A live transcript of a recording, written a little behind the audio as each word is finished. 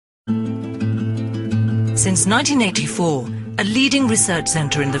Since 1984, a leading research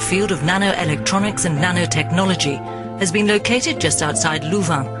centre in the field of nanoelectronics and nanotechnology has been located just outside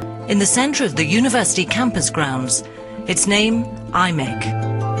Leuven, in the centre of the university campus grounds. Its name, IMEC.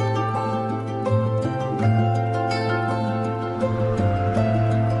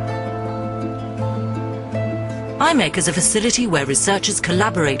 IMEC is a facility where researchers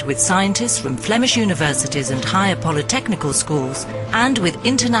collaborate with scientists from Flemish universities and higher polytechnical schools and with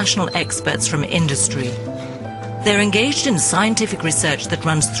international experts from industry. They're engaged in scientific research that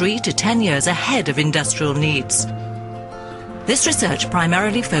runs 3 to 10 years ahead of industrial needs. This research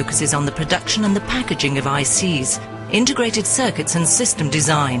primarily focuses on the production and the packaging of ICs, integrated circuits and system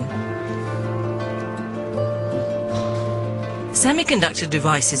design. Semiconductor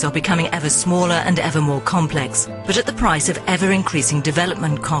devices are becoming ever smaller and ever more complex, but at the price of ever-increasing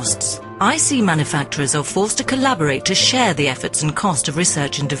development costs. IC manufacturers are forced to collaborate to share the efforts and cost of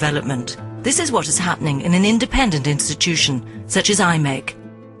research and development. This is what is happening in an independent institution such as IMEC.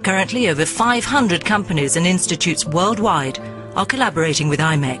 Currently, over 500 companies and institutes worldwide are collaborating with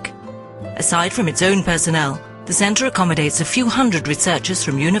IMEC. Aside from its own personnel, the centre accommodates a few hundred researchers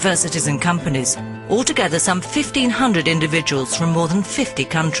from universities and companies, altogether some 1,500 individuals from more than 50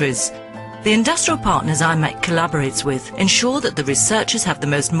 countries. The industrial partners IMEC collaborates with ensure that the researchers have the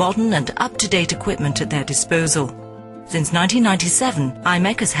most modern and up-to-date equipment at their disposal. Since 1997,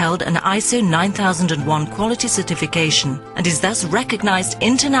 IMEC has held an ISO 9001 quality certification and is thus recognized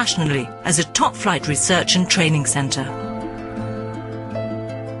internationally as a top-flight research and training centre.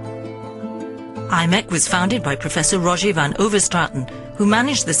 IMEC was founded by Professor Roger van Overstraten, who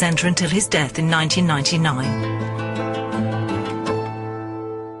managed the centre until his death in 1999.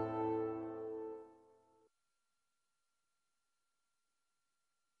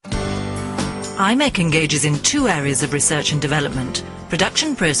 IMEC engages in 2 areas of research and development: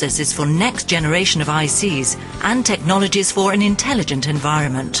 production processes for next generation of ICs and technologies for an intelligent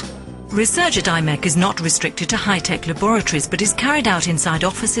environment. Research at IMEC is not restricted to high-tech laboratories but is carried out inside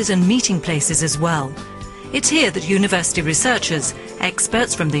offices and meeting places as well. It's here that university researchers,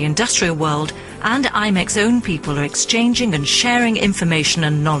 experts from the industrial world and IMEC's own people are exchanging and sharing information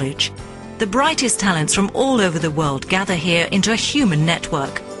and knowledge. The brightest talents from all over the world gather here into a human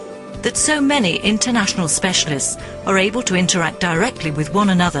network. That so many international specialists are able to interact directly with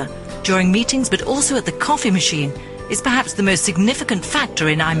one another during meetings but also at the coffee machine is perhaps the most significant factor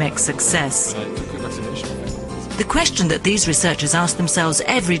in IMEC's success. The question that these researchers ask themselves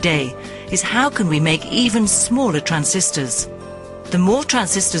every day is how can we make even smaller transistors? The more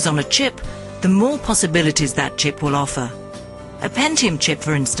transistors on a chip, the more possibilities that chip will offer. A Pentium chip,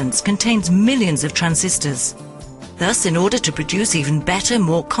 for instance, contains millions of transistors. Thus, in order to produce even better,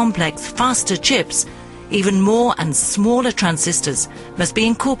 more complex, faster chips, even more and smaller transistors must be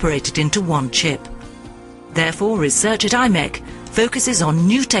incorporated into one chip. Therefore, research at IMEC focuses on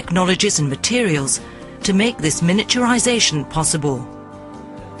new technologies and materials to make this miniaturization possible.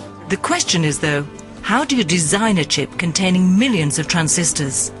 The question is, though, how do you design a chip containing millions of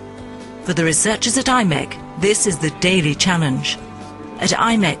transistors? For the researchers at IMEC, this is the daily challenge. At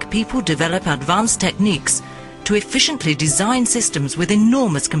IMEC, people develop advanced techniques to efficiently design systems with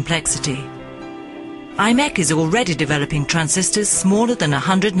enormous complexity. IMEC is already developing transistors smaller than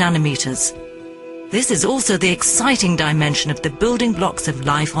 100 nanometers. This is also the exciting dimension of the building blocks of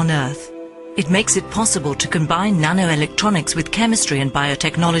life on Earth. It makes it possible to combine nanoelectronics with chemistry and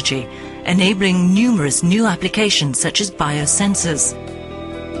biotechnology, enabling numerous new applications such as biosensors.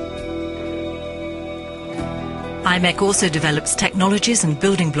 IMEC also develops technologies and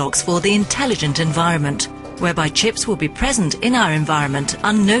building blocks for the intelligent environment, whereby chips will be present in our environment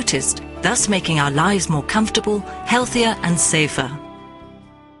unnoticed, thus making our lives more comfortable, healthier and safer.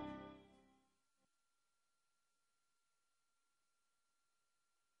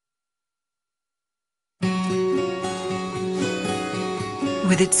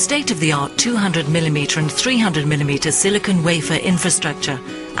 With its state-of-the-art 200mm and 300mm silicon wafer infrastructure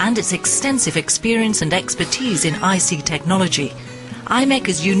and its extensive experience and expertise in IC technology, IMEC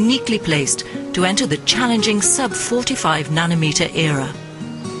is uniquely placed to enter the challenging sub-45 nanometer era.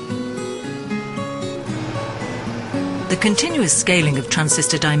 The continuous scaling of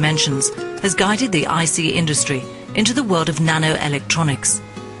transistor dimensions has guided the IC industry into the world of nanoelectronics,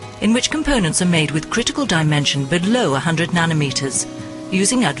 in which components are made with critical dimension below 100 nanometers,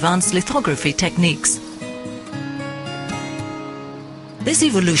 using advanced lithography techniques. This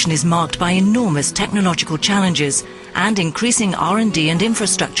evolution is marked by enormous technological challenges and increasing R&D and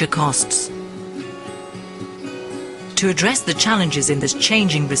infrastructure costs. To address the challenges in this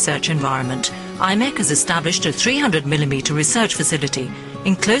changing research environment, IMEC has established a 300mm research facility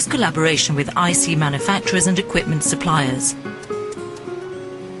in close collaboration with IC manufacturers and equipment suppliers.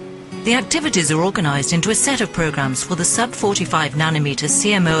 The activities are organised into a set of programmes for the sub-45 nanometer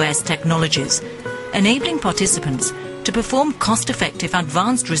CMOS technologies, enabling participants to perform cost-effective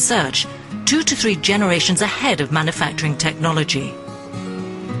advanced research 2 to 3 generations ahead of manufacturing technology.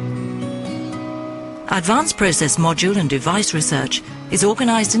 Advanced process module and device research is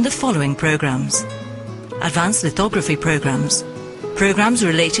organised in the following programmes: advanced lithography programmes, programmes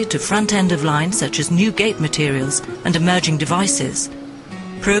related to front end of line such as new gate materials and emerging devices,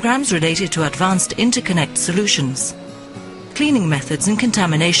 programmes related to advanced interconnect solutions, cleaning methods and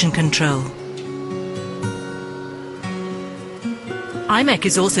contamination control. IMEC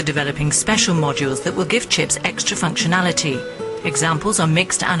is also developing special modules that will give chips extra functionality. Examples are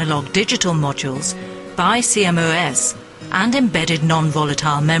mixed analog digital modules, bi-CMOS and embedded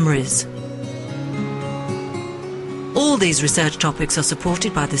non-volatile memories. All these research topics are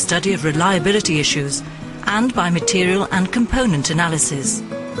supported by the study of reliability issues and by material and component analysis.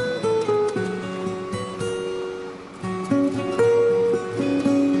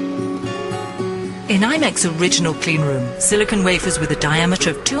 In IMEC's original cleanroom, silicon wafers with a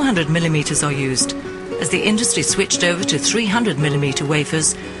diameter of 200 mm are used. As the industry switched over to 300 mm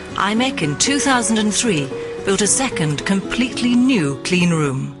wafers, IMEC in 2003 built a second, completely new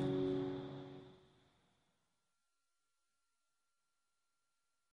cleanroom.